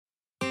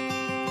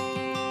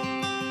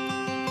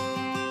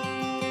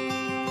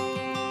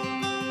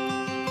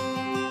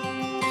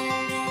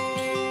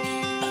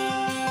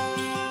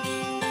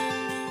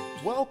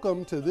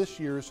Welcome to this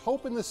year's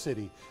Hope in the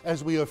City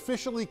as we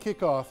officially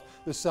kick off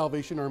the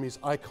Salvation Army's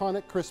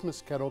iconic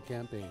Christmas Kettle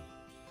campaign.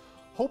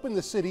 Hope in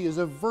the City is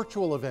a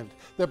virtual event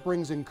that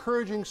brings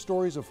encouraging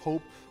stories of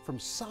hope from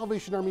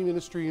Salvation Army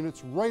ministry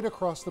units right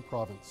across the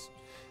province.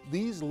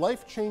 These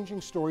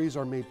life-changing stories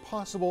are made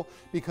possible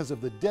because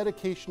of the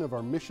dedication of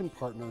our mission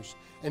partners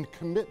and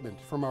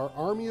commitment from our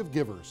army of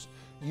givers.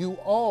 You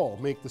all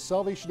make the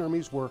Salvation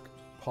Army's work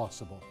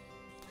possible.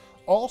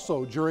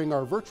 Also, during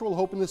our virtual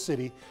Hope in the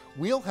City,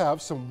 we'll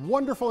have some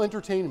wonderful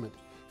entertainment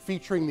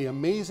featuring the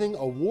amazing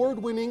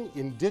award-winning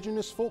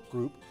Indigenous folk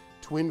group,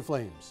 Twin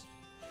Flames.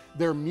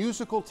 Their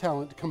musical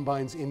talent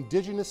combines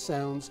Indigenous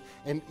sounds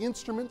and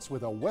instruments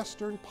with a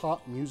Western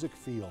pop music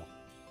feel.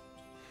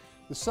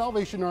 The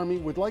Salvation Army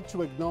would like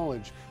to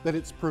acknowledge that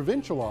its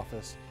provincial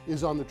office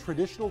is on the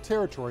traditional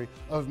territory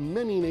of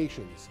many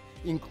nations,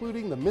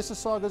 including the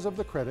Mississaugas of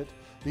the Credit,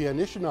 the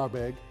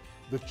Anishinaabe,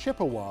 the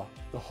Chippewa,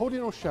 the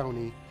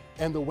Haudenosaunee,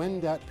 and the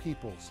Wendat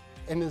peoples,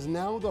 and is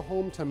now the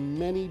home to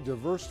many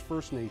diverse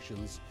First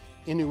Nations,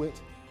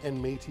 Inuit,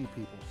 and Métis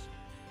peoples.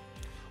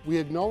 We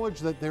acknowledge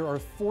that there are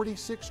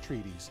 46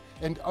 treaties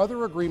and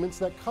other agreements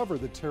that cover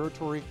the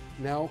territory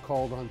now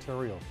called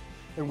Ontario.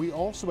 And we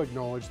also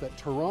acknowledge that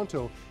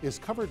Toronto is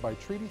covered by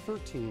Treaty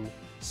 13,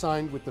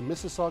 signed with the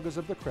Mississaugas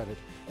of the Credit,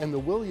 and the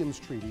Williams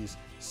Treaties,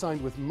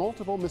 signed with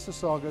multiple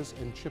Mississaugas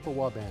and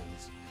Chippewa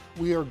bands.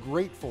 We are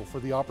grateful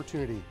for the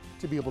opportunity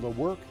to be able to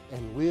work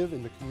and live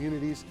in the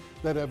communities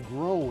that have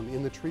grown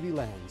in the treaty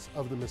lands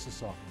of the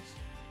Mississaugas.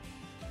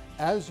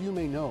 As you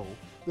may know,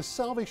 the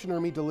Salvation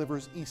Army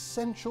delivers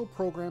essential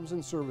programs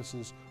and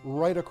services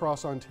right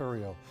across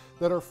Ontario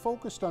that are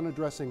focused on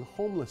addressing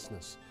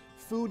homelessness,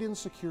 food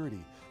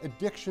insecurity,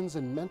 addictions,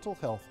 and mental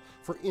health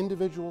for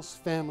individuals,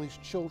 families,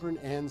 children,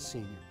 and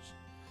seniors.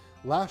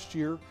 Last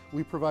year,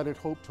 we provided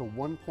hope to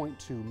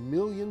 1.2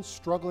 million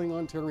struggling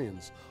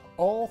Ontarians,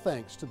 all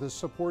thanks to the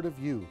support of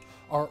you,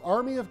 our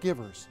army of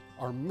givers,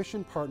 our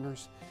mission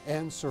partners,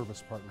 and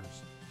service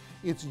partners.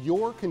 It's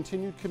your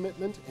continued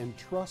commitment and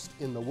trust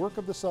in the work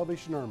of the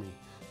Salvation Army,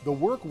 the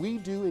work we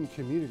do in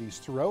communities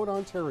throughout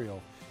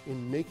Ontario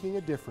in making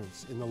a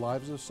difference in the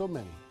lives of so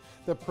many,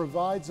 that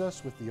provides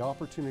us with the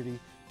opportunity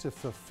to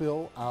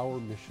fulfill our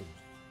mission.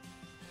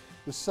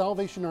 The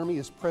Salvation Army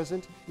is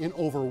present in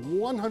over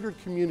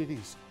 100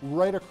 communities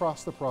right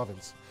across the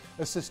province,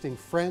 assisting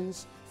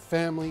friends,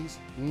 families,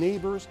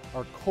 neighbors,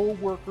 our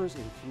co-workers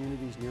in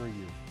communities near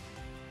you.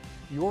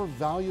 Your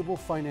valuable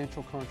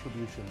financial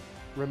contribution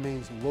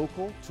remains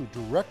local to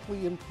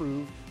directly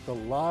improve the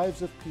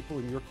lives of people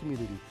in your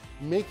community,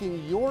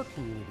 making your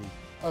community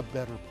a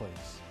better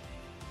place.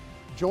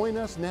 Join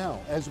us now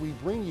as we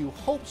bring you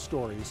hope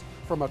stories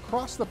from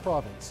across the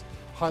province,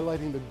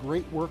 highlighting the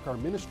great work our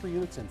ministry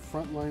units and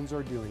frontlines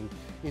are doing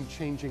in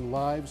changing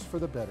lives for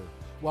the better,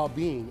 while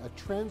being a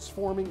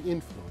transforming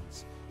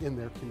influence in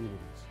their communities.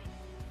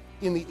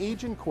 In the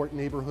Agincourt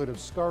neighborhood of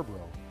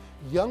Scarborough,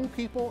 young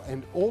people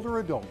and older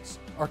adults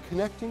are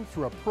connecting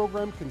through a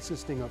program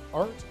consisting of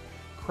art,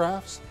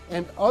 crafts,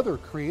 and other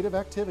creative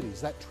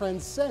activities that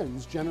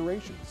transcends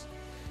generations.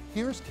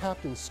 Here's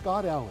Captain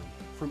Scott Allen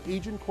from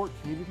Agincourt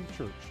Community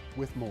Church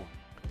with more.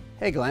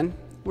 Hey Glenn,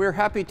 we're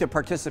happy to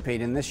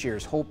participate in this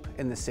year's Hope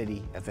in the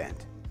City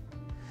event.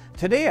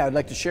 Today I'd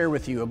like to share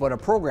with you about a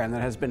program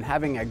that has been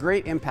having a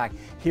great impact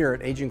here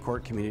at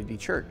Agincourt Community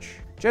Church.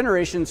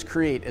 Generations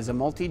Create is a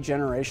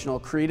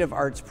multi-generational creative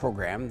arts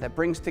program that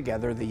brings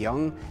together the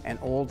young and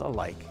old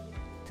alike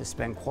to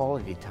spend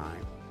quality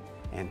time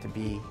and to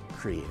be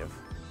creative.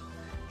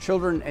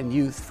 Children and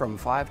youth from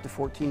 5 to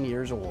 14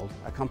 years old,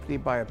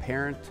 accompanied by a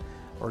parent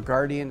or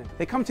guardian,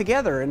 they come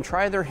together and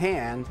try their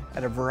hand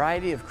at a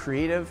variety of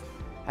creative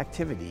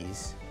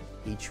activities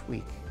each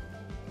week.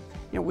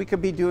 You know, we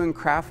could be doing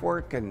craft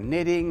work and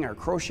knitting or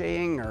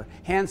crocheting or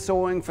hand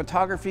sewing,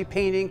 photography,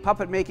 painting,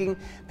 puppet making,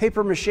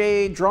 paper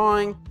mache,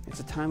 drawing.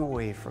 It's a time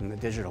away from the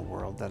digital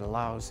world that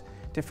allows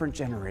different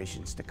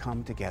generations to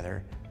come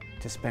together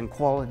to spend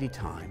quality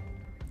time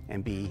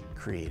and be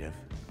creative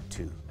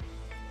too.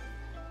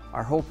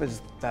 Our hope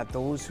is that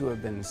those who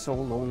have been so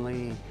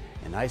lonely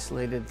and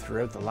isolated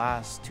throughout the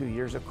last 2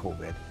 years of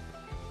COVID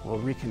will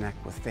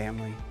reconnect with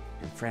family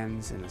and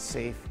friends in a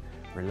safe,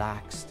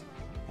 relaxed,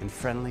 and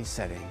friendly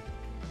setting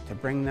to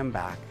bring them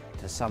back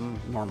to some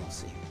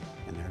normalcy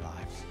in their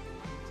lives.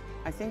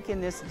 I think in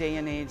this day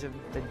and age of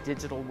the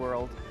digital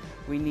world,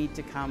 we need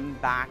to come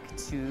back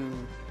to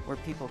where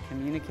people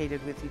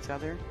communicated with each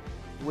other,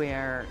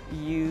 where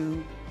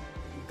you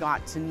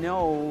got to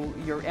know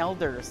your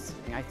elders.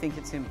 I think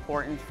it's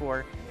important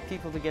for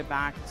people to get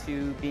back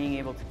to being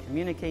able to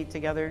communicate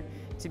together,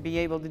 to be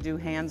able to do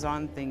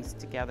hands-on things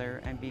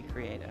together and be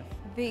creative.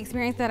 The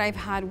experience that I've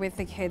had with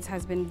the kids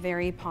has been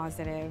very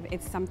positive.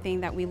 It's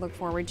something that we look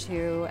forward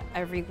to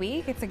every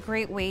week. It's a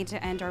great way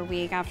to end our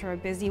week after a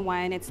busy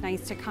one. It's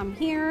nice to come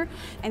here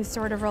and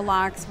sort of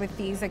relax with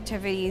these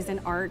activities and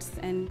arts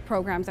and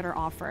programs that are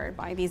offered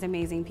by these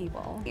amazing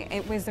people.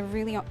 It was a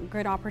really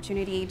good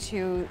opportunity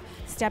to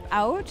step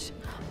out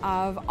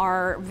of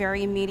our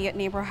very immediate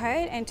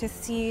neighborhood and to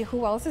see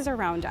who else is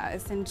around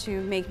us and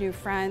to make new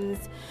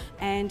friends.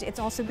 And it's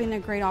also been a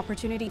great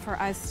opportunity for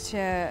us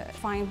to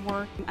find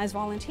work as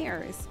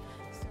volunteers.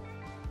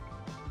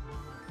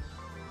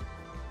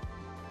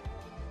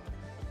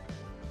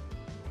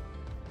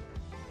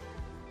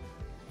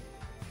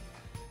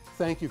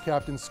 Thank you,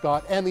 Captain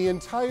Scott, and the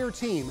entire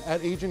team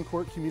at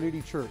Agincourt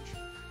Community Church.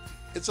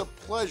 It's a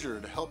pleasure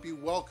to help you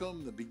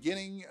welcome the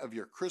beginning of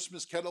your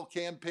Christmas Kettle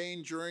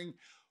campaign during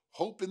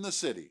Hope in the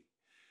City.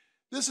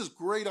 This is a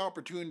great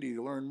opportunity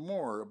to learn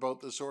more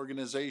about this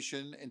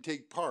organization and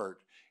take part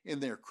in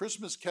their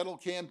Christmas Kettle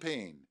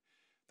campaign.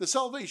 The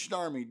Salvation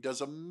Army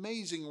does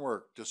amazing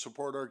work to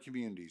support our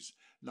communities,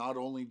 not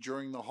only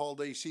during the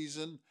holiday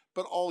season,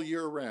 but all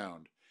year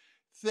round.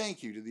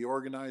 Thank you to the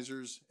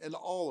organizers and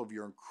all of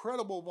your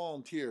incredible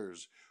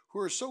volunteers who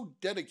are so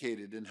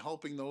dedicated in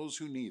helping those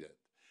who need it.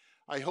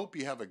 I hope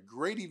you have a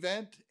great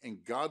event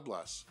and God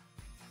bless.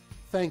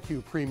 Thank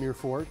you, Premier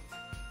Ford.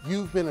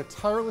 You've been a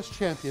tireless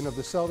champion of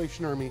the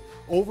Salvation Army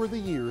over the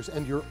years,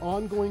 and your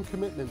ongoing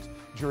commitment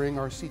during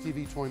our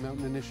CTV Toy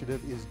Mountain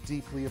initiative is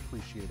deeply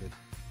appreciated.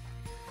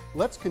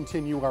 Let's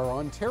continue our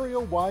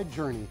Ontario-wide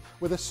journey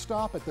with a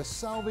stop at the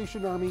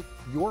Salvation Army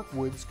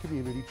Yorkwoods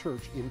Community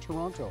Church in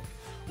Toronto,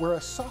 where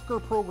a soccer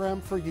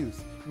program for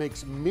youth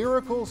makes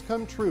miracles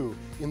come true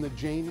in the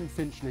Jane and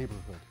Finch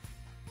neighborhood.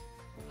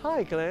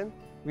 Hi Glenn,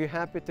 we're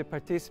happy to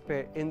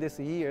participate in this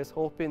year's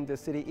Hope in the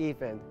City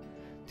event.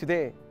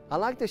 Today, I'd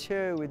like to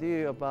share with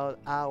you about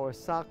our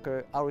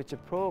soccer outreach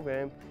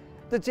program.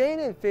 The Jane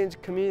and Finch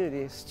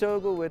community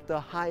struggle with the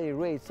high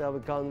rates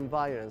of gun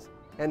violence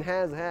and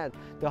has had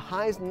the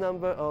highest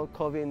number of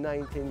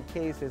COVID-19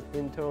 cases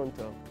in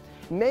Toronto.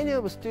 Many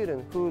of the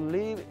students who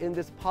live in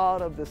this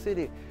part of the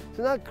city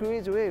do not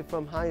graduate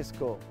from high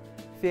school.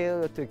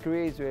 Failure to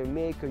graduate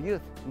make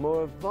youth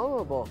more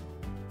vulnerable.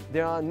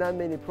 There are not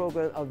many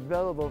programs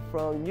available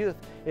from youth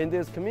in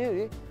this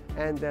community,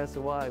 and that's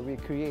why we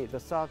create the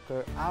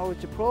soccer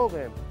outreach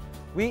program.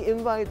 We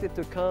invite you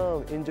to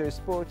come enjoy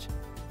sports,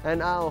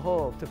 and our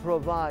hope to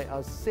provide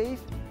a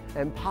safe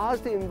and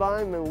positive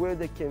environment where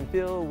they can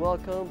feel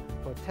welcome,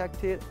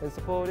 protected, and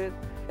supported,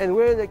 and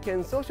where they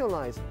can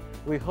socialize.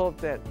 We hope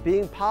that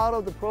being part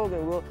of the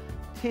program will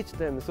teach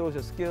them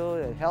social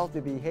skills and healthy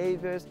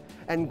behaviors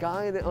and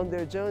guide them on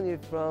their journey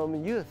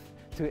from youth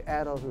to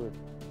adulthood.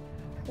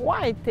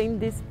 Why I think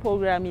this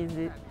program is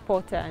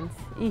important,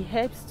 it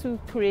helps to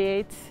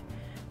create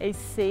a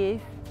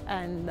safe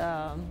and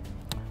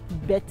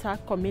better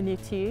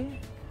community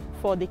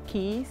for the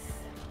kids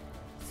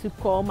to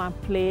come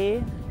and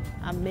play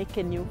and make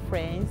new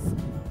friends.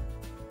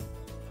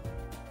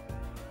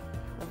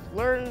 I've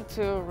learned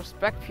to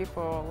respect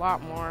people a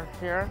lot more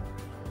here.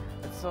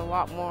 It's a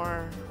lot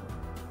more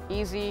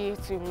easy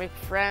to make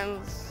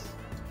friends,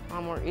 a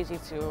lot more easy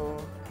to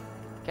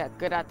get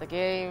good at the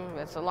game.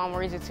 It's a lot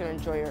more easy to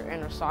enjoy your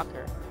inner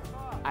soccer.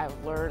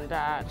 I've learned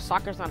that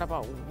soccer's not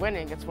about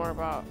winning, it's more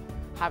about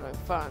having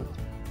fun.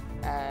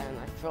 And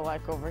I feel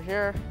like over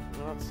here,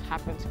 it's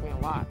happened to me a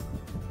lot,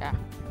 yeah.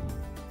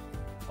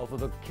 Also,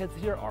 the kids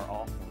here are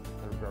awesome.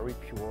 They're very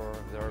pure,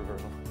 they're very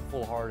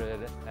full-hearted,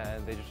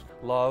 and they just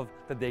love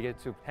that they get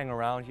to hang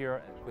around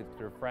here with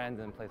their friends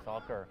and play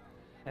soccer.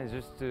 And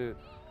just to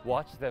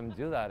watch them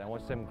do that and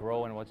watch them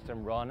grow and watch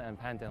them run and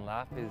pant and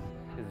laugh is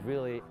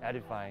really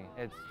edifying.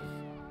 It's just,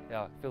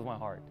 yeah, it fills my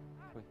heart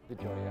with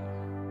joy, yeah.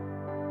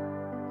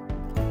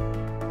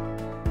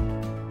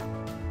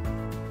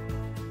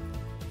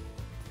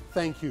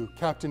 Thank you,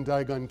 Captain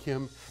Daigun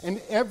Kim,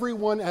 and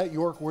everyone at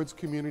Yorkwoods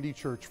Community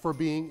Church for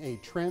being a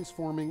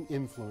transforming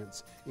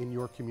influence in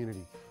your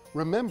community.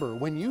 Remember,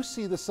 when you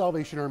see the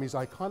Salvation Army's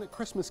iconic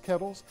Christmas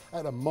kettles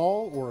at a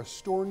mall or a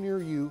store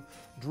near you,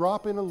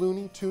 drop in a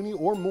loonie, toonie,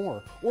 or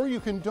more, or you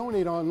can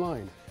donate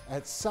online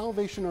at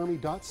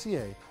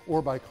salvationarmy.ca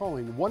or by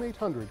calling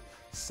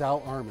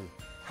 1-800-SAL-ARMY.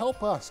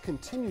 Help us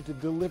continue to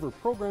deliver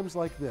programs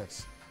like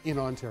this in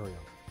Ontario.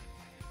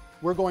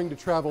 We're going to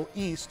travel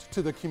east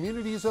to the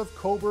communities of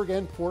Coburg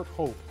and Port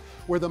Hope,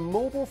 where the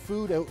mobile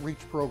food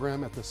outreach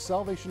program at the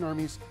Salvation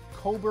Army's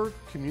Coburg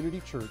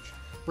Community Church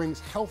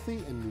brings healthy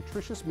and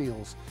nutritious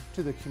meals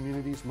to the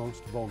community's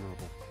most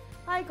vulnerable.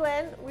 Hi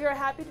Glenn, we are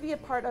happy to be a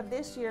part of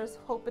this year's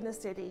Hope in the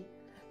City.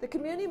 The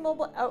Community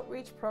Mobile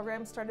Outreach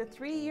Program started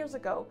 3 years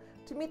ago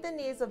to meet the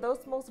needs of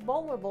those most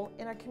vulnerable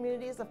in our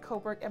communities of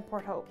Coburg and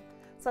Port Hope,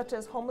 such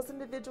as homeless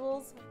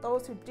individuals,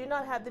 those who do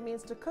not have the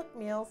means to cook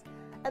meals,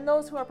 and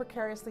those who are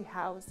precariously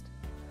housed.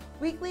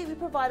 Weekly, we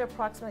provide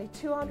approximately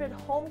 200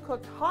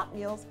 home-cooked hot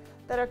meals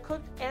that are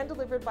cooked and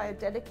delivered by a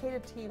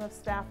dedicated team of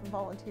staff and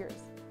volunteers.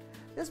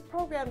 This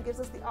program gives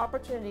us the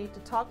opportunity to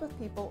talk with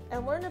people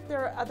and learn if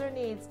there are other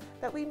needs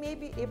that we may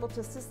be able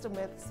to assist them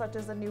with, such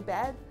as a new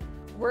bed,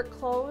 work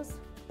clothes,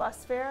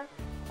 bus fare,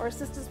 or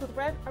assistance with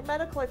rent or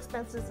medical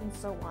expenses, and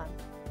so on.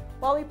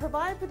 While we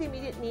provide for the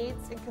immediate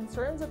needs and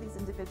concerns of these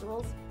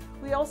individuals,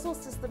 we also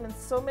assist them in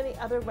so many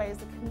other ways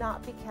that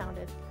cannot be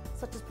counted,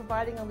 such as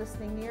providing a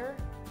listening ear,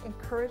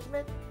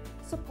 encouragement,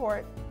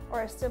 support,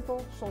 or a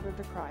simple shoulder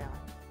to cry on.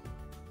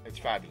 It's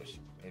fabulous.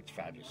 It's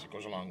fabulous. It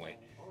goes a long way.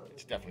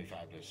 It's definitely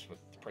fabulous. With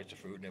the price of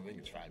food and everything,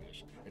 it's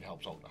fabulous. It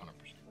helps out 100%.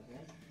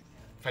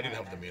 If I didn't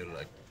have the meal,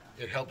 like,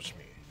 it helps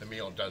me. The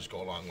meal does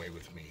go a long way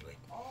with me. Like,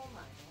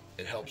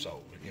 it helps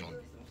out, you know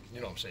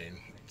what I'm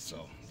saying?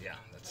 So, yeah,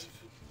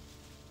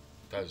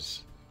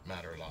 does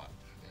matter a lot.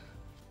 Yeah.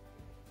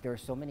 There are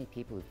so many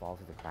people who fall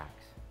through the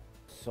cracks.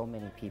 So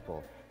many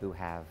people who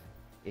have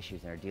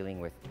issues and are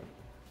dealing with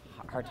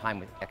a hard time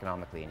with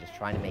economically and just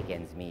trying to make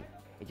ends meet.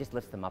 It just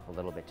lifts them up a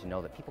little bit to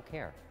know that people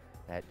care,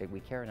 that we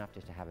care enough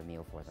just to have a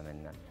meal for them,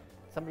 and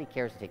somebody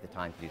cares to take the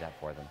time to do that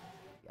for them.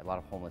 A lot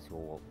of homeless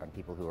and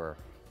people who are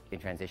in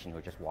transition who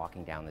are just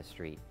walking down the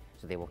street,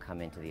 so they will come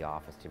into the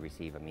office to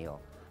receive a meal.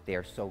 They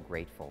are so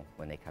grateful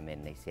when they come in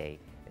and they say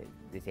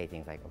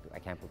things like,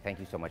 okay, thank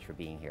you so much for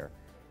being here.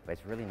 But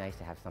it's really nice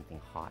to have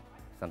something hot,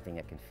 something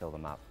that can fill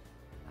them up.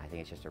 I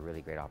think it's just a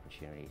really great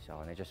opportunity.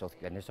 So, and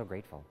they're so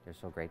grateful. They're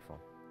so grateful.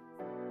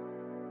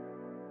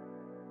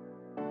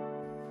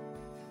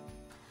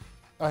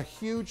 A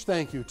huge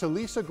thank you to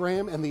Lisa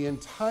Graham and the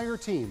entire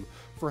team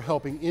for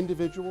helping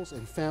individuals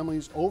and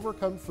families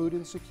overcome food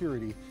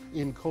insecurity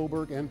in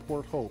Coburg and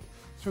Port Hope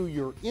through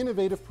your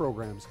innovative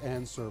programs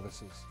and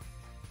services.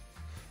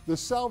 The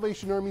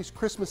Salvation Army's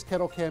Christmas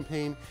Kettle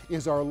campaign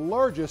is our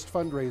largest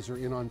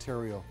fundraiser in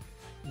Ontario.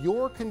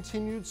 Your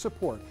continued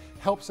support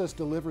helps us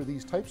deliver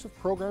these types of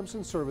programs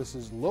and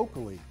services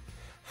locally,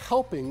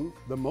 helping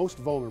the most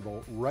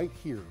vulnerable right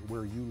here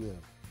where you live.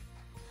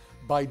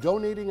 By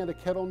donating at a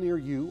kettle near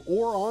you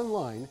or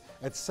online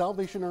at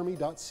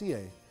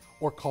salvationarmy.ca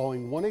or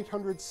calling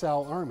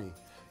 1-800-SAL-ARMY,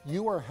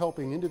 you are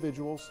helping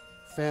individuals,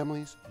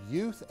 families,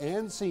 youth,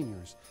 and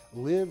seniors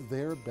live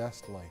their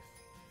best life.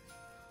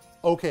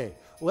 Okay,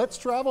 let's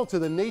travel to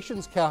the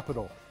nation's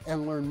capital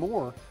and learn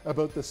more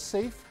about the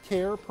Safe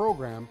Care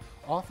program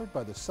offered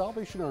by the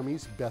Salvation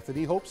Army's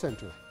Bethany Hope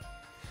Center.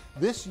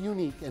 This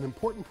unique and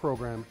important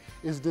program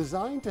is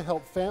designed to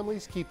help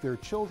families keep their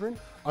children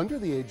under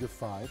the age of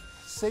 5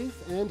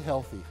 safe and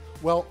healthy,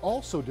 while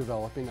also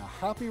developing a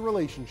happy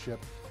relationship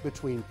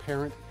between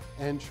parent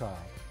and child.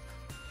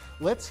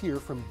 Let's hear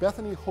from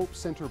Bethany Hope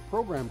Center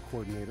Program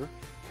Coordinator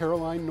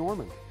Caroline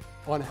Norman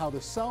on how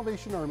the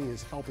Salvation Army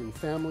is helping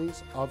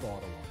families of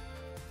Ottawa.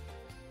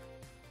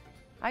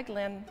 Hi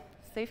Glenn.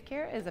 Safe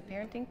Care is a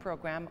parenting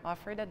program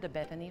offered at the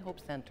Bethany Hope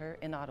Center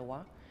in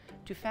Ottawa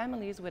to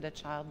families with a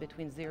child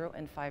between 0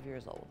 and 5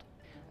 years old.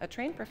 A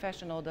trained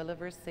professional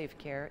delivers safe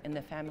care in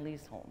the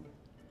family's home.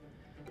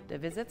 The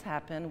visits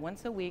happen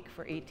once a week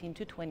for 18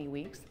 to 20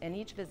 weeks, and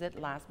each visit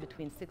lasts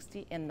between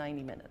 60 and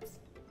 90 minutes.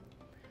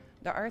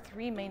 There are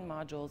 3 main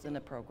modules in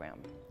the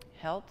program: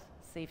 health,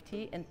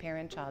 safety, and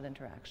parent-child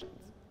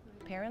interactions.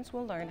 Parents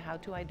will learn how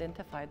to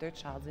identify their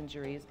child's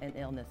injuries and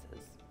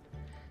illnesses.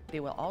 They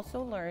will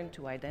also learn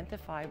to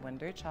identify when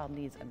their child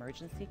needs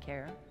emergency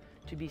care,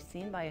 to be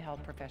seen by a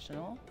health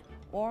professional,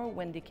 or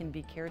when they can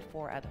be cared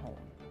for at home.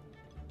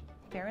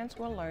 Parents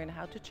will learn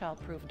how to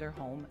child-proof their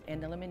home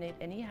and eliminate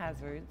any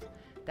hazards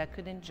that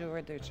could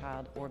injure their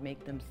child or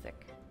make them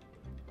sick.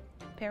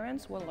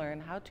 Parents will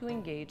learn how to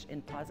engage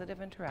in positive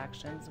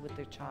interactions with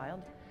their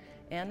child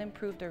and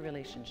improve their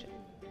relationship.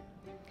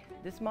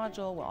 This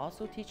module will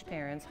also teach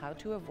parents how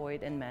to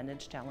avoid and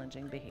manage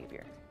challenging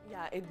behavior.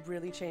 Yeah, it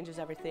really changes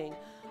everything.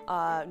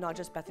 Not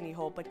just Bethany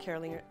Hope, but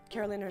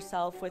Carolyn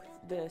herself with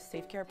the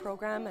Safe Care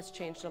program has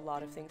changed a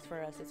lot of things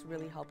for us. It's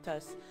really helped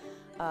us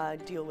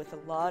deal with a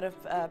lot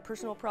of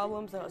personal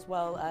problems, as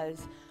well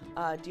as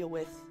deal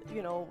with,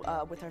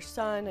 with our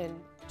son, and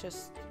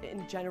just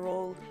in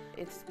general,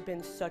 it's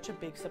been such a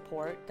big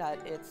support that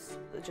it's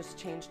just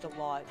changed a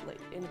lot, like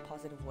in a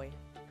positive way.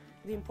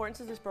 The importance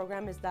of this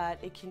program is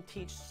that it can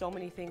teach so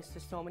many things to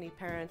so many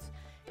parents.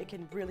 It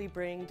can really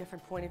bring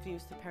different point of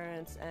views to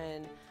parents,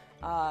 and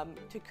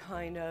to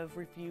kind of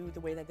review the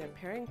way that they're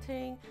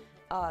parenting,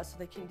 so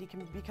they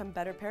can become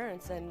better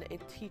parents. And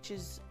it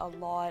teaches a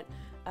lot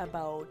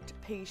about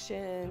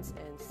patience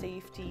and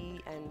safety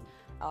and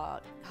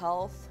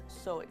health,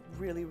 so it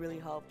really, really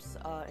helps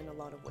in a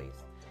lot of ways.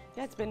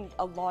 Yeah, it's been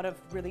a lot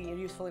of really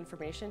useful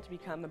information to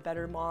become a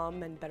better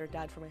mom and better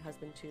dad for my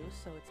husband too,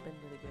 so it's been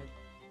really good.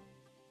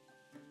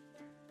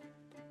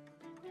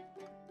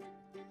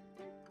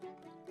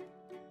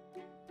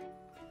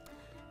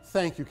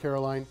 Thank you,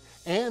 Caroline,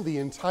 and the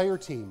entire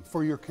team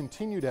for your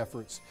continued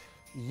efforts.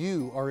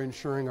 You are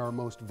ensuring our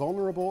most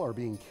vulnerable are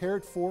being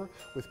cared for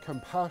with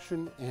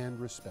compassion and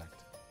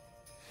respect.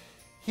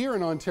 Here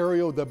in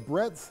Ontario, the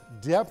breadth,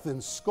 depth,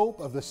 and scope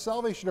of the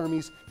Salvation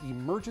Army's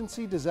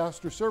emergency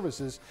disaster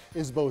services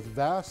is both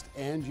vast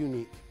and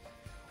unique.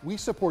 We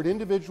support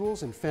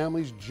individuals and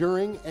families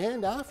during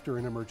and after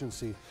an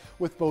emergency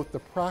with both the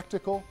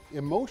practical,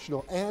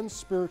 emotional, and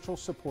spiritual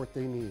support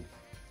they need.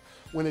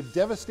 When a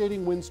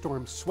devastating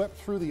windstorm swept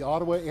through the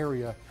Ottawa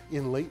area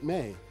in late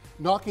May,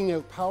 knocking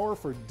out power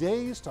for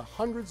days to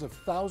hundreds of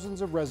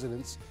thousands of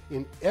residents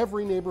in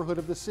every neighborhood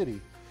of the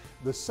city,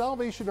 the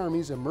Salvation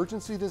Army's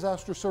Emergency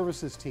Disaster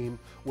Services team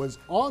was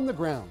on the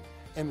ground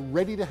and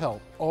ready to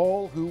help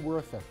all who were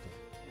affected.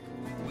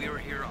 We were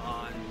here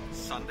on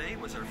Sunday,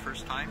 was our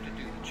first time to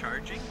do the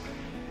charging,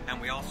 and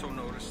we also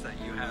noticed that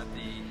you had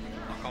the,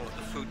 I'll call it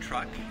the food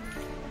truck.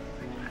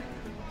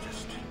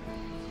 Just,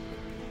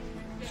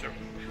 so,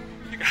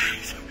 you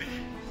guys,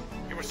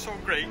 it was so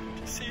great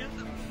to see it.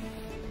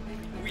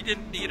 We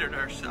didn't need it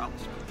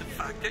ourselves, but the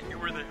fact that you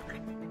were there.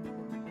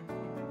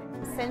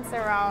 Since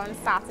around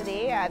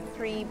Saturday at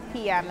 3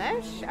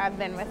 p.m.-ish, I've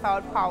been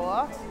without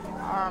power.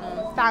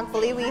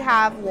 Thankfully we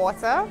have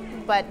water,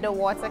 but the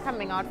water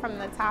coming out from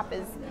the tap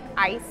is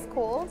ice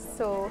cold,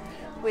 so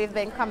we've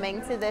been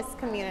coming to this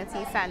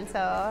community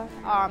center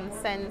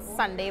since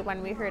Sunday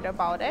when we heard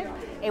about it.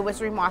 It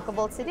was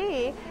remarkable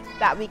today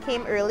that we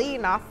came early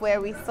enough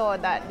where we saw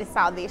that the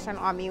Salvation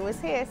Army was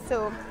here,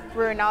 so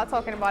we're now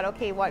talking about,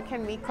 okay, what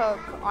can we cook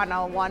on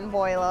our one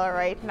boiler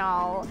right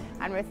now?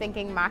 And we're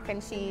thinking mac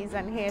and cheese,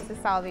 and here's the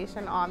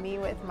Salvation Army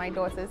with my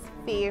daughter's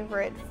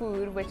favorite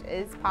food, which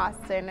is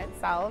pasta in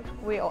itself.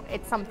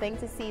 It's something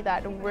to see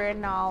that we're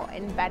now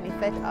in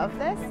benefit of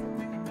this.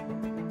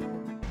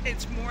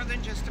 It's more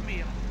than just a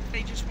meal.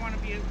 They just want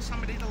to be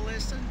somebody to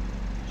listen,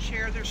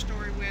 share their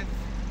story with,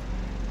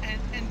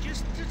 and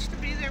just to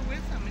be there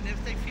with them. And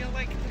if they feel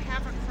like they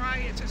have a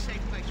cry, it's a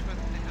safe place for them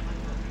to have a cry.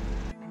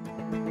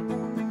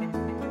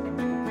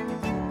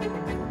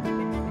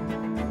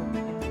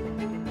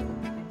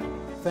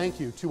 Thank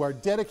you to our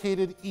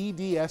dedicated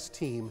EDS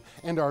team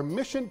and our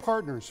mission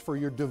partners for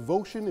your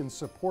devotion in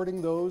supporting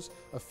those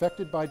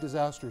affected by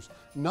disasters,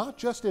 not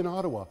just in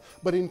Ottawa,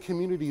 but in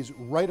communities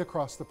right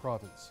across the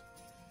province.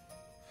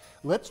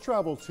 Let's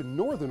travel to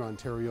Northern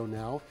Ontario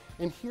now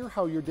and hear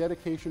how your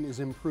dedication is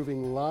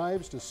improving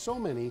lives to so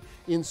many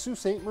in Sault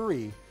Ste.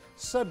 Marie,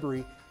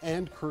 Sudbury,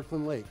 and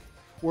Kirkland Lake,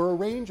 where a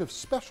range of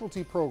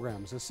specialty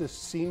programs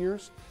assist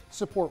seniors,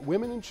 support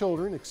women and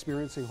children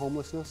experiencing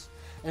homelessness,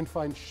 and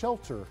find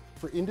shelter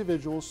for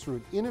individuals through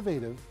an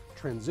innovative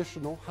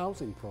transitional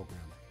housing program.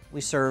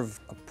 We serve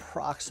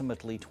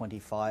approximately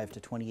 2,500 to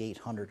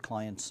 2,800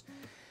 clients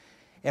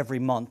every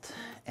month,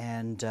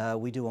 and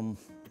we do a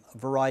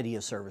variety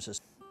of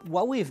services.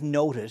 What we've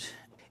noted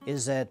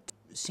is that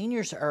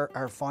seniors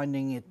are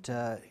finding it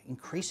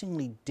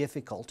increasingly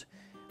difficult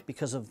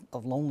because of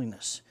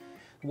loneliness.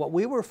 What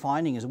we were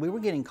finding is we were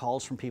getting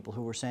calls from people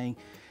who were saying,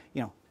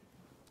 you know,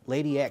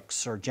 Lady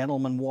X or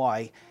Gentleman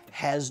Y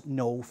has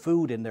no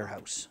food in their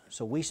house.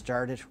 So we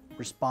started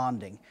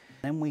responding.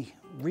 Then we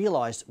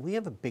realized we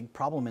have a big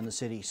problem in the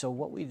city. So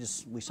what we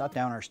sat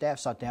down, our staff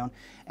sat down,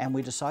 and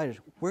we decided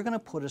we're going to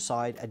put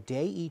aside a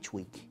day each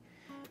week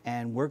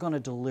and we're going to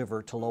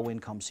deliver to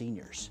low-income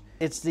seniors.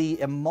 It's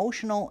the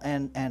emotional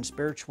and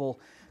spiritual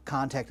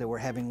contact that we're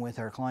having with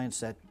our clients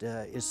that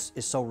is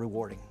so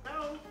rewarding.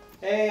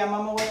 Hey, I'm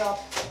on my way up.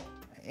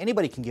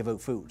 Anybody can give out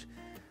food,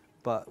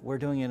 but we're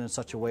doing it in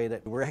such a way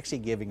that we're actually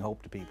giving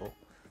hope to people.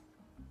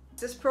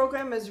 This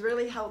program has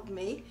really helped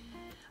me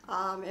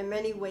in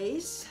many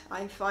ways.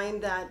 I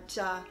find that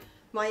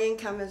my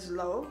income is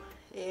low,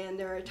 and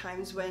there are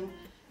times when,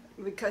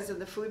 because of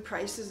the food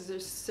prices,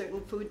 there's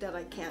certain food that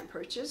I can't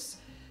purchase.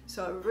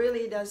 So it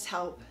really does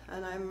help,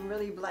 and I'm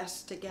really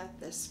blessed to get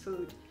this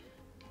food.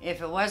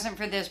 If it wasn't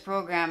for this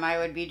program, I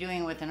would be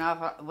doing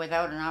without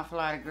an awful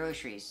lot of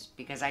groceries,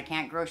 because I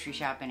can't grocery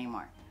shop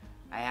anymore.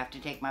 I have to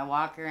take my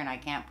walker, and I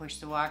can't push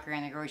the walker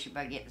and the grocery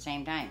buggy at the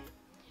same time.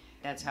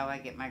 That's how I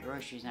get my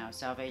groceries now.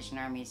 Salvation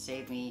Army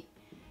saved me.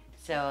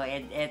 So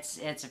it's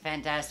a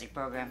fantastic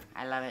program.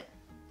 I love it.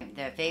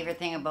 The favorite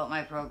thing about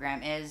my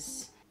program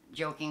is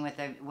joking with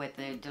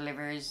the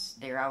deliverers.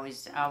 They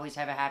always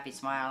have a happy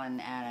smile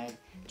and a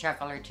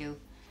chuckle or two,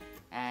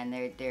 and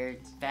they're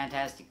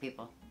fantastic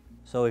people.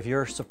 So if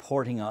you're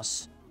supporting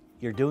us,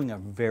 you're doing a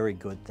very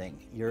good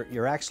thing.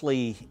 You're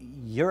actually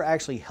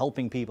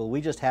helping people. We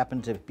just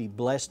happen to be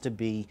blessed to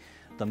be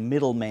the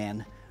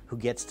middleman who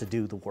gets to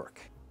do the work.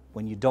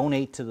 When you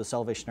donate to the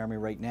Salvation Army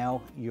right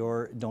now,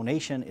 your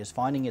donation is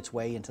finding its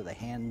way into the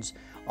hands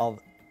of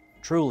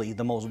truly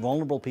the most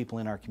vulnerable people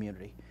in our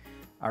community.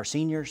 Our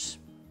seniors,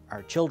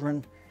 our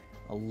children,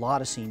 a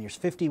lot of seniors.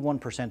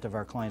 51% of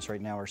our clients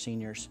right now are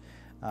seniors.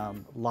 A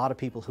lot of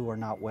people who are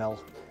not well.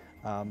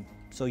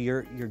 So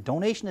your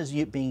donation is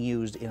being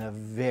used in a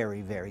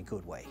very, very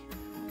good way.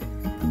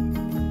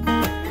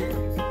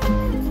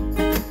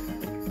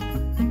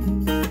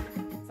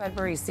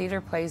 Sudbury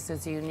Cedar Place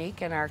is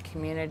unique in our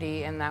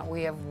community in that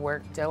we have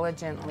worked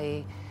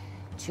diligently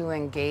to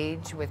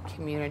engage with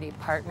community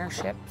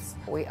partnerships.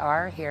 We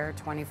are here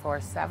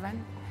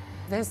 24/7.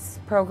 This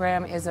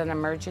program is an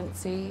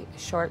emergency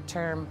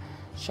short-term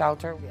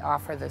shelter. We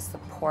offer the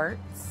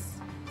supports,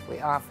 we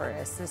offer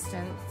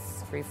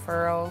assistance,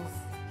 referrals,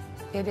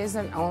 It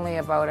isn't only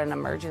about an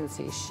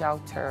emergency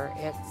shelter,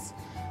 it's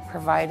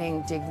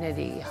providing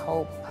dignity,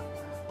 hope,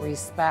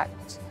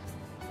 respect.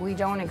 We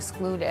don't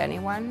exclude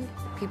anyone.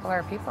 People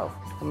are people.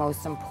 The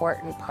most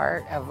important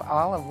part of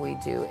all of we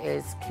do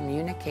is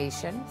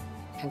communication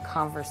and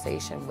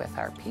conversation with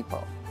our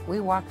people. We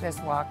walk this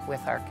walk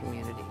with our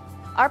community.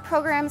 Our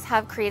programs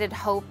have created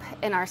hope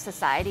in our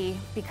society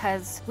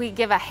because we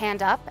give a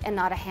hand up and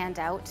not a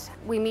handout.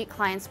 We meet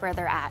clients where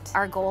they're at.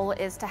 Our goal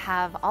is to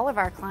have all of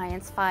our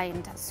clients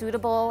find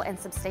suitable and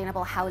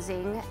sustainable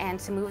housing and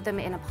to move them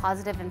in a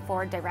positive and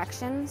forward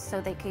direction so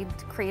they could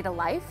create a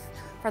life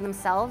for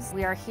themselves.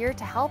 We are here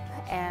to help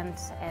and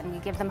we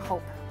give them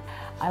hope.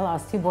 I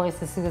lost 2 boys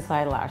to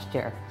suicide last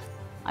year.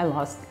 I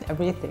lost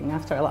everything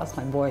after I lost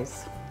my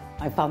boys.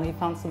 I finally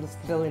found some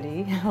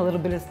stability, a little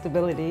bit of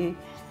stability,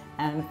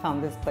 and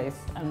found this place,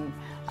 and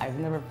I've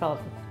never felt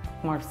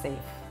more safe.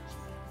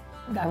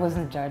 I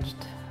wasn't judged,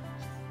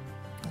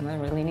 and I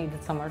really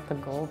needed somewhere to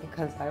go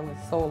because I was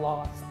so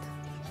lost.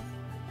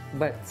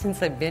 But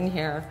since I've been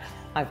here,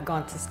 I've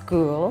gone to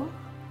school,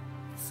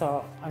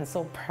 so I'm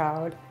so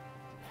proud.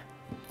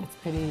 It's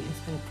been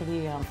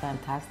pretty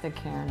fantastic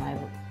here,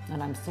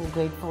 and I'm so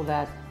grateful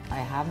that I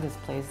have this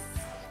place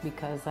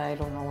because I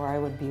don't know where I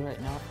would be right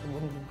now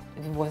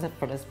if it wasn't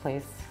for this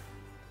place.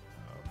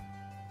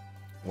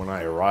 When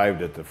I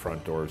arrived at the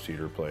front door of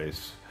Cedar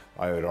Place,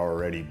 I had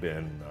already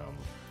been,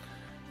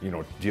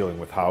 dealing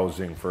with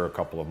housing for a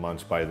couple of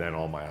months. By then,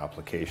 all my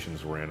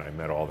applications were in. I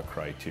met all the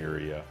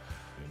criteria,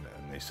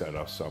 and they set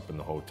us up in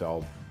the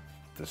hotel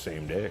the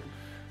same day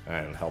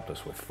and helped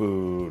us with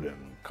food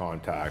and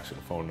contacts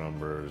and phone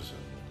numbers.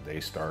 And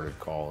they started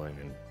calling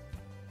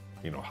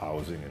and,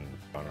 housing and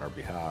on our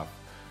behalf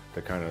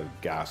to kind of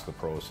gas the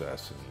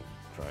process and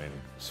try and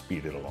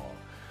speed it along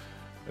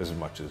as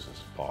much as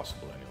is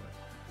possible anyway.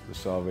 The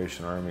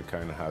Salvation Army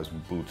kind of has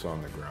boots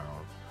on the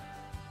ground.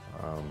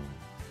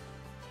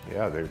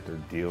 They're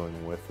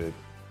dealing with it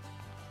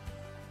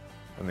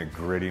and the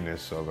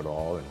grittiness of it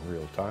all in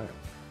real time.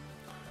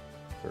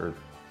 They're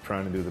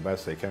trying to do the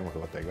best they can with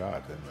what they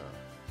got, and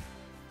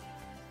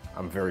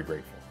I'm very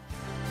grateful.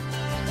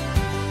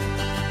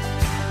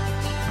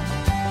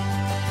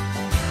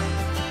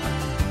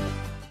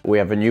 We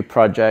have a new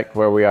project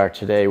where we are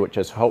today, which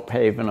is Hope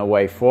Haven A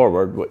Way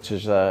Forward, which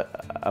is a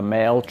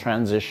male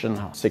transition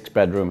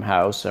 6-bedroom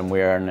house, and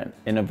we are in an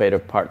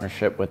innovative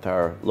partnership with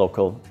our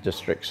local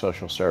district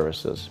social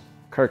services.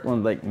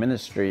 Kirkland Lake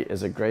Ministry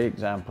is a great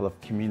example of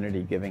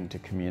community giving to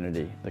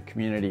community. The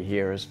community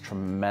here is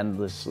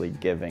tremendously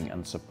giving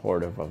and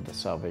supportive of the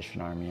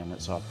Salvation Army and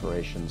its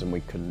operations, and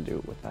we couldn't do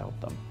it without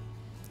them.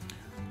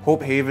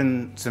 Hope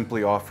Haven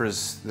simply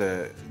offers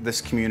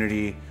this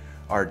community,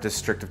 our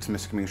district of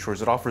Temiskaming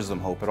Shores, it offers them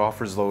hope. It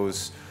offers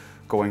those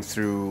going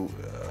through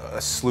a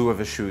slew of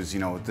issues,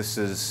 this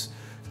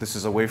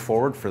is a way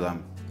forward for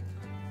them.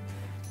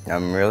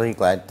 I'm really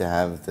glad to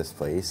have this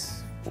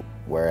place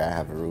where I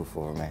have a roof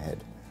over my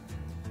head.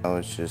 I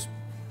was just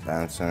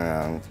bouncing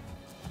around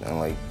and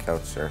like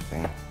couch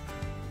surfing.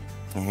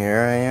 And here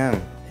I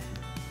am.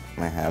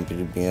 I'm happy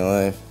to be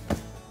alive.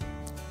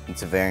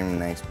 It's a very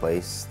nice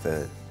place.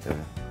 The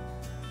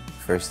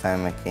first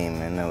time I came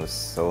in, I was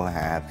so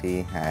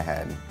happy. I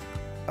had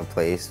a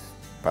place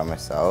by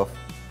myself.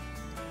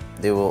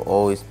 They will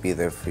always be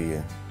there for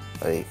you.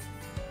 Like,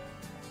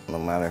 no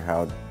matter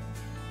how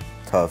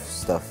tough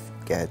stuff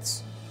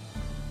gets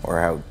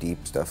or how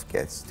deep stuff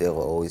gets, they'll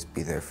always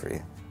be there for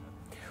you.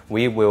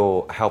 We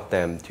will help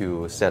them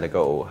to set a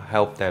goal,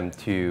 help them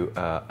to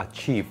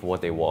achieve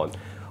what they want.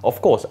 Of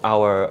course,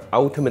 our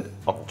ultimate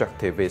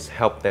objective is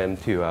help them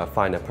to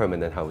find a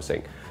permanent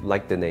housing.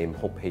 Like the name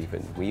Hope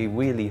Haven, we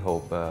really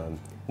hope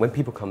when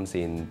people come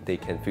in, they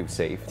can feel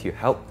safe, to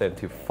help them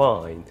to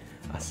find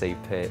a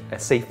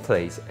safe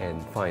place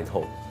and find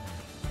hope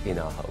in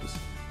our house.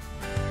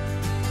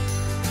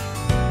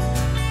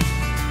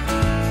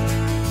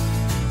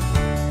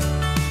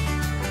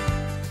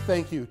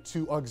 Thank you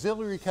to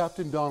Auxiliary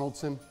Captain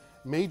Donaldson,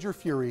 Major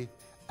Fury,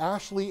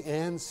 Ashley,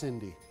 and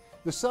Cindy.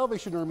 The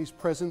Salvation Army's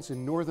presence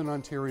in Northern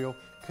Ontario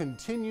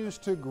continues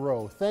to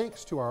grow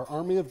thanks to our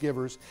Army of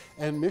Givers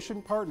and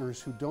mission partners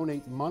who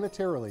donate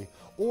monetarily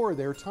or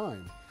their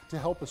time to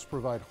help us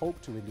provide hope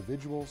to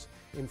individuals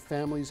and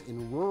families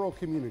in rural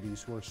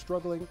communities who are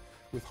struggling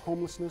with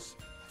homelessness,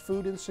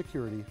 food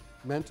insecurity,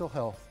 mental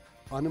health,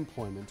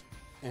 unemployment,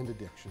 and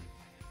addiction.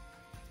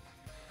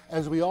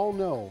 As we all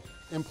know,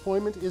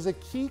 employment is a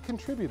key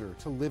contributor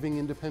to living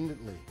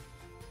independently.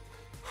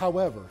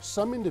 However,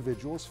 some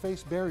individuals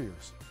face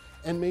barriers,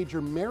 and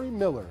Major Mary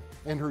Miller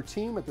and her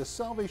team at the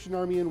Salvation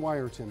Army in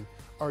Wyerton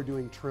are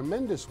doing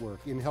tremendous work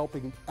in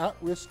helping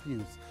at-risk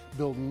youth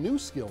build new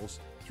skills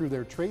through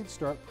their Trade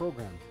Start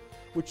program,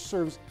 which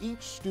serves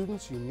each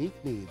student's unique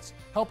needs,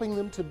 helping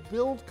them to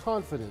build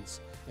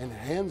confidence and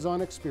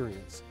hands-on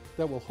experience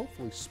that will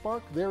hopefully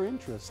spark their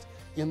interest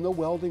in the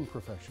welding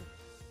profession.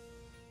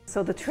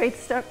 So the Trade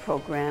Start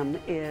program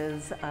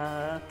is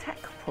a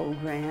tech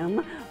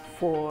program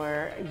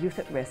for youth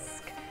at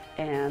risk,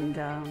 and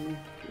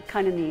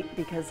kind of neat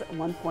because at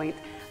one point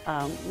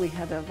We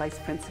had a vice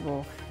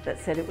principal that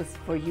said it was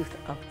for youth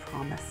of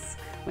promise,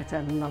 which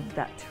I love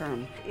that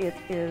term. It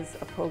is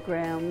a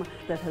program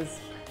that has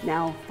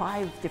now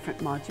 5 different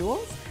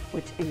modules,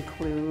 which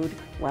include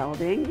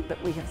welding, but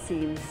we have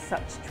seen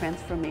such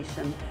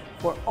transformation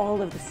for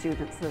all of the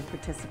students that have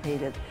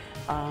participated,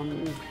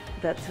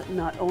 that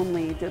not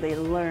only do they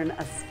learn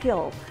a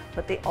skill,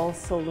 but they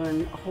also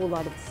learn a whole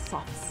lot of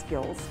soft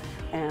skills.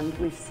 And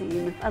we've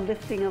seen a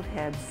lifting of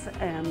heads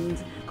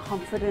and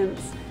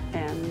confidence,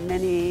 and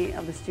many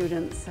of the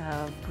students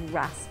have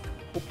grasped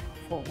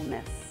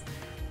hopefulness,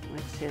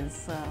 which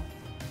is,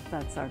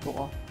 that's our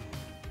goal.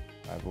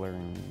 I've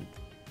learned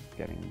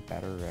getting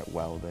better at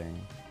welding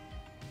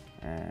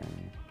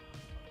and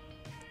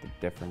the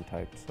different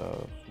types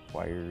of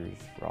wires,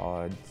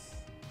 rods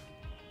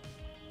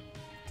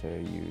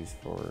to use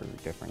for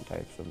different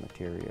types of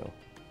material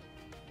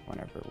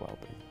whenever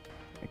welding.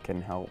 It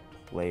can help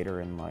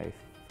later in life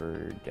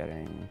for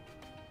getting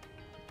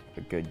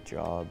a good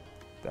job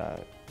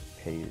that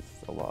pays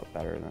a lot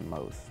better than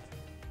most.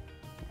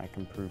 I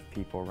can prove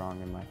people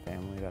wrong in my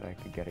family that I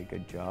could get a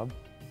good job.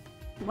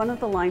 One of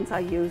the lines I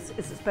use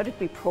is it's better to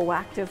be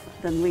proactive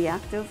than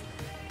reactive.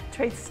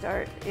 Trade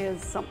Start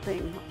is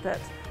something that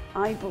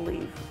I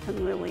believe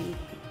can really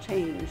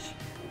change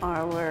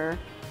our,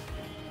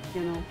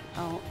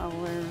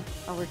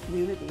 our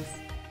communities.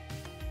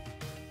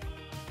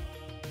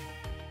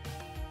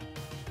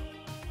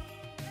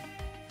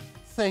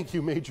 Thank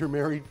you, Major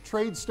Mary.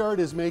 Trade Start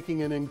is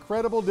making an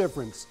incredible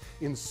difference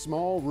in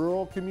small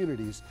rural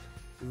communities.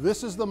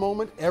 This is the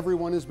moment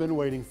everyone has been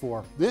waiting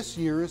for, this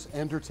year's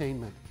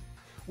entertainment.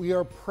 We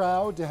are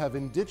proud to have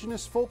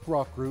Indigenous folk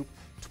rock group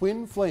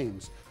Twin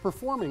Flames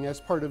performing as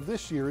part of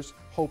this year's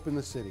Hope in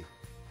the City.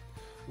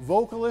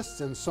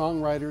 Vocalists and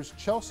songwriters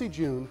Chelsea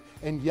June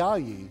and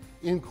Yayi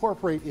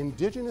incorporate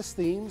Indigenous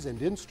themes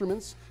and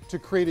instruments to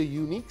create a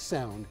unique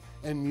sound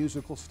and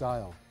musical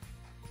style.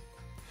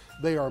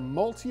 They are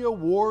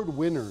multi-award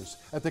winners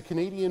at the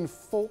Canadian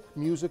Folk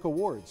Music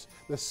Awards,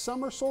 the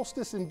Summer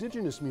Solstice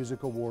Indigenous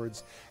Music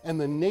Awards, and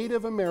the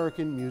Native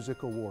American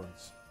Music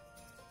Awards.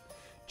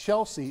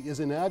 Chelsea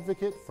is an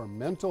advocate for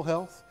mental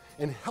health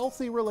and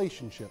healthy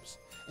relationships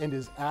and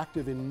is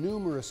active in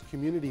numerous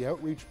community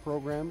outreach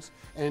programs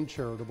and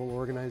charitable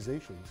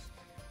organizations.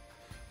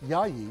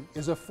 Yayi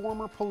is a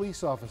former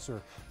police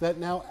officer that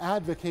now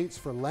advocates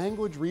for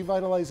language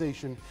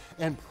revitalization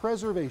and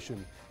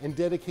preservation and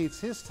dedicates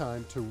his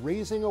time to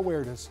raising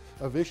awareness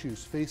of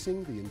issues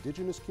facing the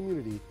Indigenous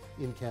community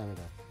in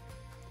Canada.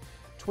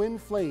 Twin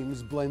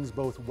Flames blends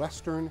both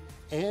Western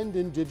and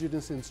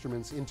Indigenous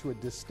instruments into a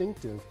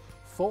distinctive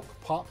folk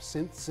pop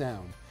synth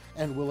sound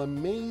and will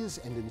amaze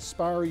and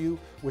inspire you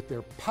with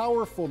their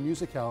powerful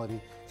musicality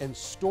and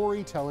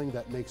storytelling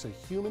that makes a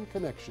human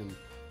connection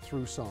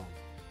through song.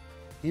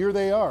 Here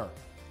they are,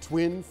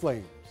 Twin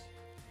Flames.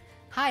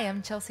 Hi,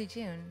 I'm Chelsea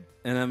June.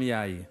 And I'm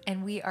Yayi.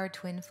 And we are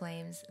Twin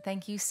Flames.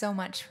 Thank you so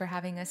much for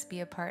having us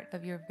be a part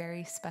of your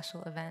very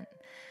special event.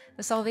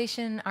 The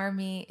Salvation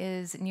Army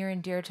is near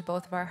and dear to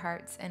both of our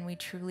hearts, and we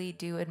truly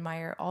do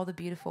admire all the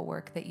beautiful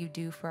work that you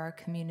do for our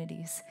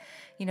communities.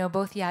 You know,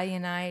 both Yayi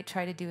and I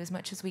try to do as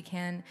much as we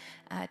can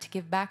to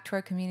give back to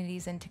our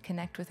communities and to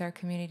connect with our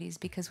communities,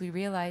 because we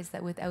realize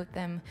that without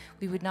them,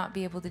 we would not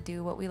be able to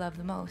do what we love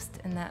the most,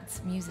 and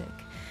that's music.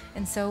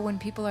 And so when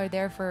people are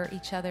there for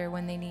each other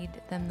when they need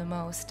them the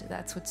most,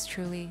 that's what's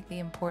truly the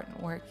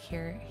important work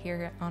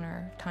here on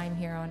our time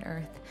here on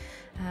Earth.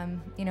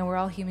 You know, we're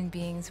all human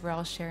beings, we're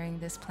all sharing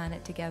this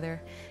planet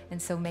together,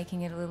 and so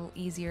making it a little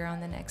easier on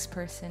the next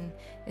person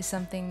is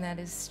something that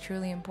is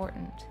truly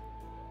important.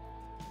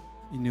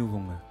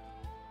 Inuvunga.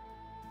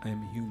 I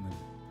am human.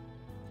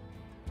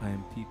 I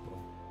am people.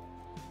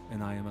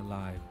 And I am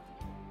alive.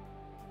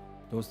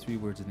 Those 3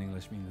 words in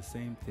English mean the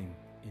same thing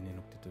in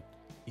Inuktitut.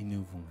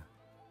 Inuvunga.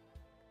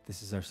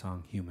 This is our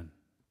song, Human.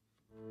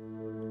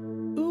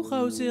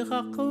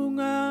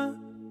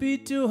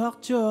 Pitu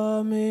hak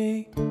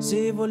chome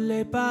se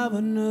volle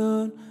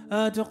pavanun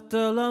a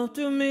doctor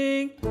to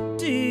me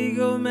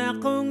tigo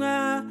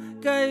makunga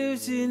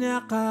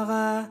kayusina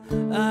kara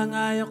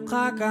angayok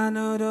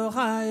kakano do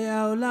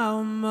hayao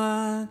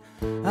lauman.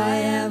 I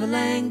have a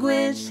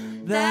language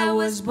that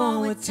was born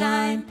with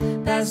time,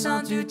 passed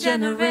on through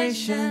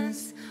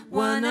generations,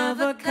 one of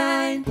a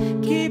kind.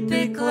 Keep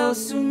it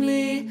close to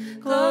me,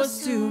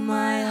 close to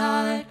my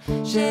heart,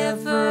 share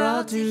for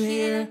all to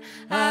hear.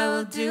 I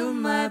will do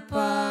my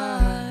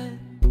part.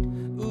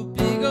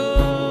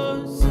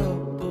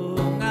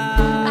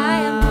 I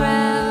am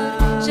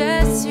proud,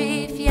 je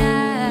suis fier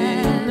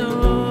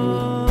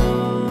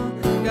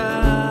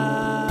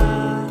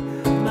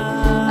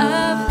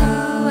of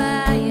who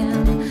I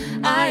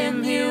am. I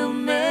am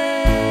human.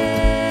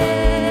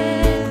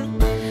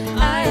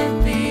 I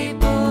am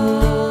people.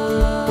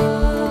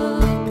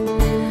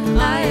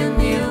 I am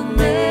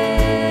human.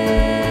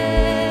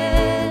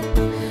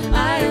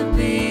 I am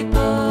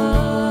people.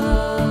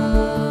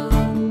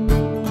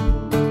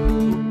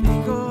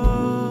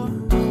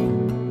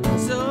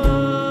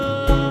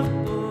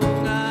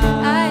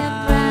 I am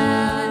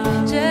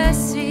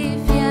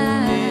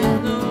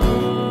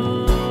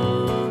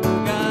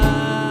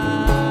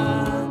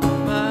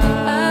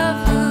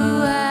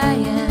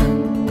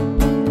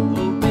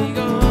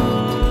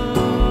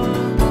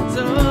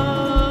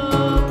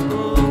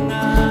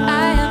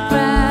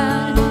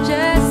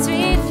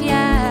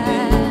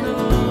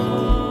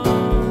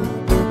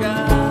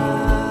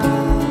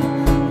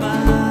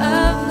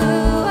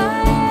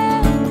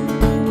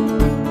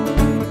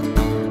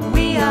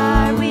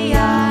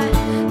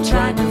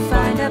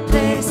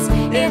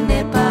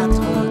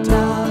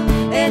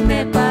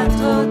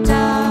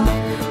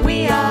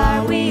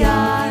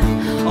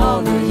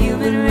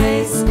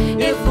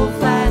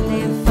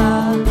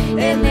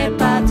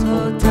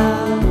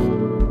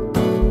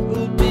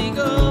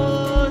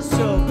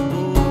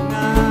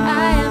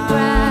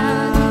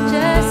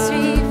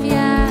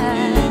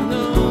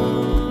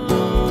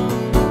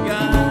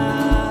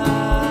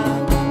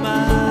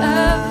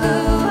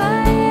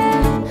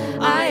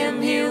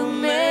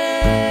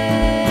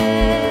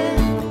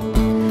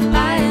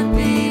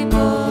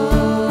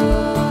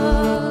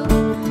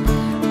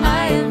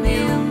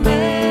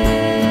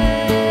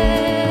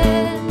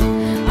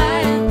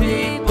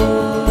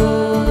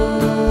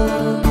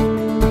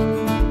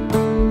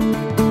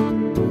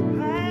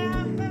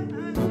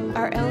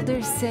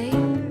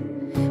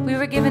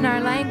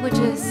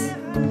us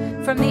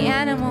from the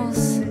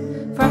animals,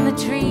 from the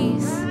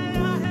trees,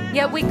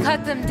 yet we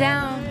cut them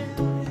down.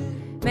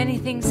 Many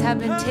things have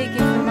been taken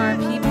from our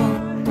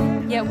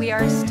people, yet we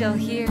are still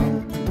here.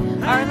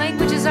 Our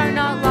languages are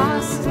not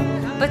lost,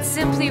 but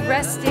simply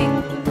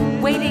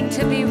resting, waiting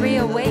to be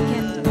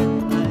reawakened.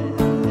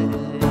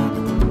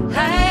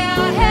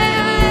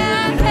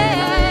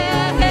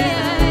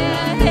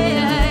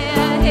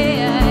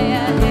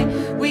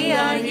 We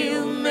are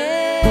human.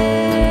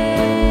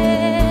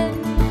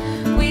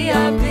 We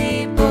are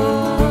people.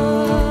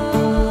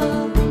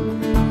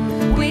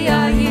 We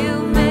are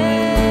human.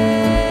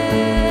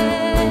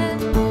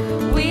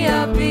 We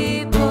are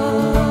people.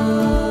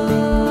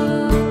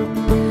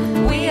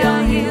 We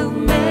are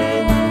human.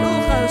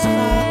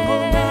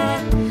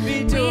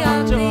 We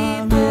are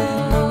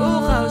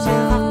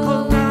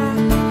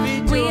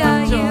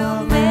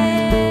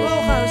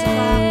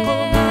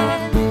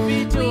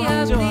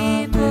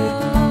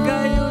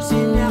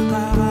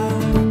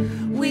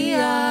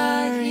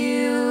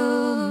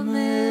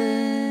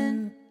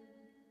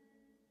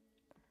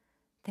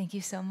Thank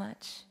you so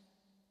much.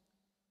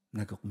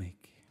 Nagokmek.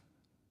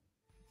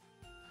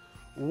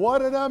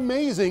 What an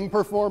amazing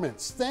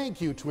performance.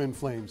 Thank you, Twin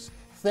Flames.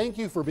 Thank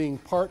you for being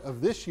part of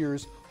this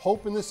year's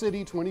Hope in the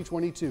City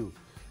 2022.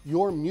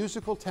 Your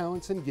musical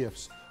talents and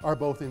gifts are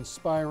both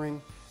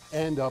inspiring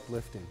and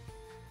uplifting.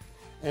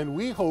 And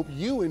we hope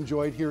you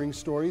enjoyed hearing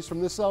stories from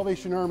the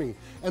Salvation Army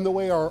and the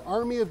way our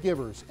Army of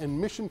Givers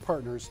and mission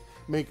partners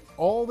make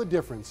all the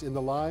difference in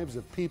the lives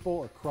of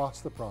people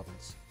across the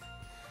province.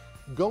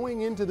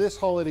 Going into this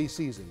holiday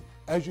season,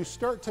 as you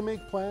start to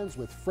make plans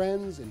with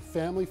friends and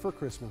family for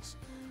Christmas,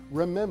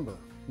 remember,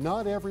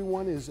 not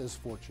everyone is as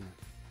fortunate.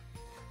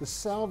 The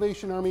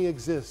Salvation Army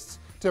exists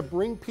to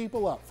bring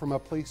people up from a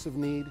place of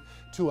need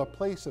to a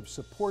place of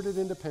supported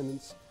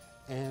independence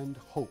and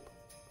hope.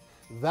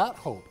 That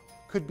hope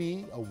could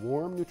be a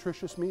warm,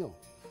 nutritious meal,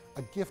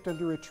 a gift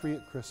under a tree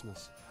at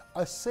Christmas,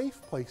 a safe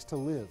place to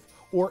live,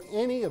 or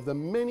any of the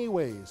many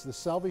ways the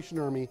Salvation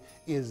Army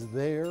is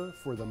there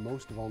for the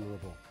most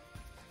vulnerable.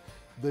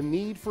 The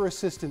need for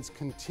assistance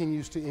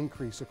continues to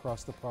increase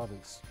across the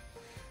province.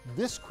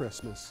 This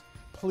Christmas,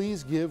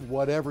 please give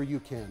whatever you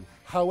can,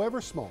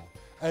 however small,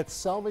 at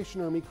Salvation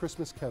Army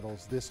Christmas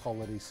Kettles this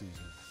holiday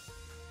season.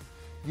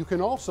 You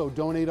can also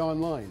donate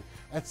online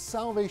at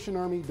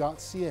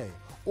salvationarmy.ca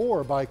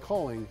or by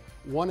calling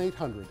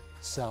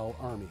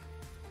 1-800-SAL-ARMY.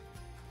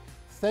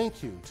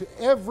 Thank you to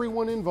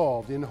everyone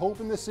involved in Hope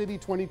in the City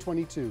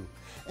 2022,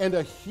 and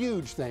a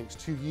huge thanks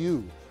to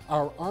you,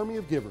 our Army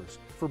of Givers,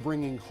 for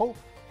bringing hope,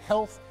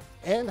 health,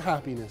 and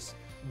happiness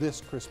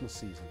this Christmas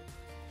season.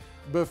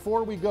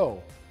 Before we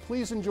go,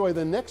 please enjoy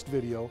the next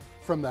video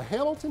from the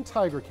Hamilton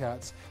Tiger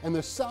Cats and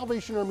the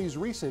Salvation Army's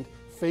recent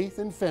Faith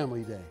and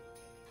Family Day.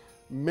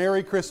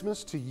 Merry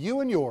Christmas to you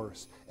and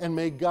yours, and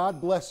may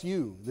God bless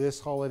you this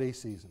holiday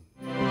season.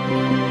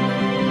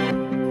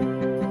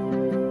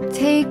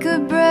 Take a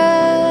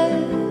breath,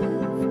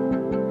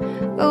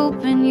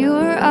 open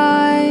your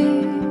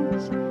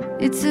eyes,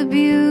 it's a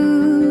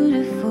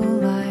beautiful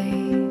life.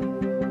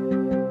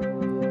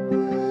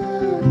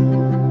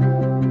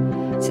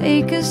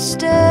 Take a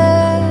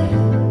step,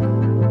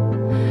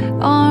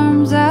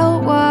 arms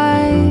out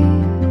wide,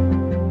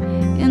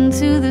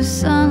 into the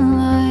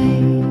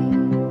sunlight.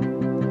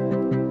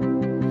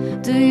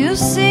 Do you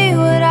see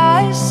what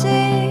I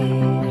see?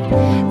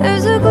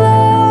 There's a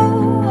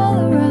glow all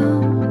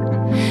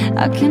around.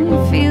 I can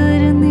feel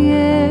it in the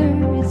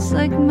air, it's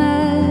like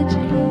magic.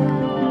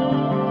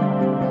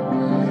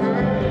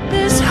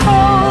 This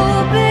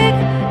whole big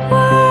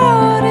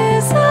world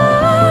is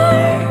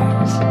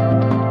ours.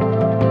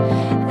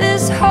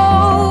 This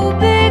whole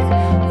big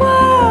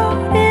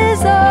world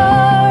is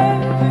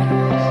ours.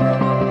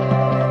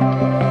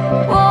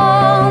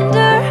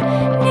 Wander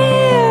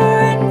near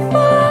and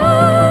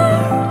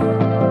far.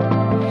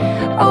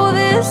 Oh,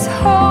 this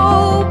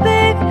whole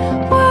big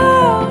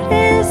world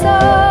is ours.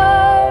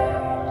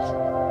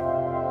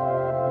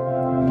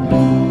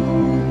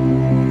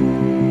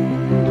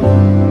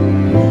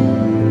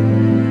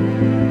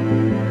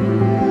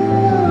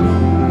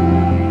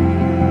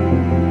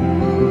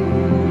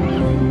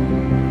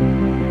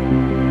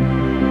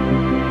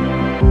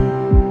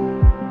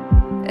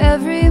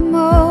 Every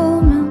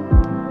moment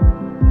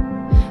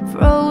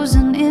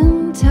frozen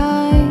in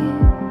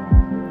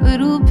time,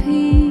 little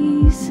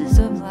pieces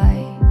of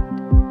light.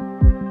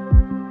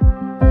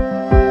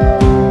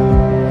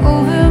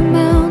 Over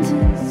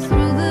mountains,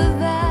 through the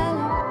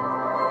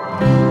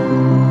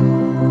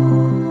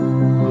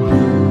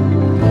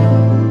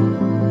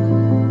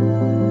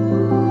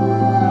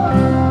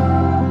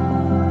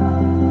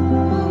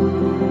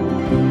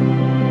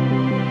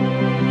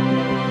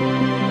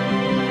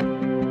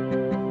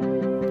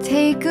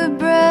Take a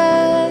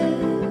breath,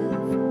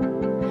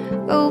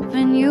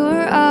 open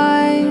your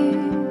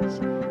eyes,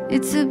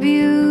 it's a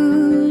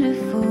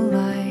beautiful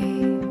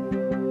life.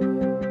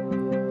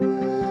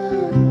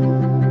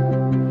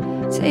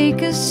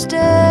 Take a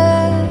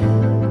step,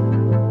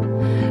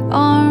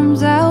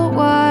 arms out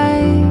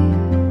wide,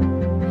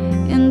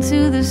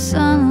 into the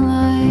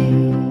sunlight.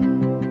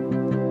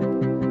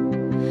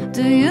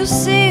 you'll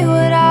see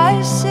what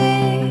I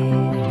see.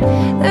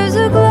 There's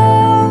a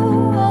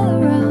glow all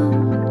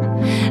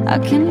around. I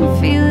can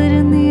feel it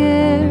in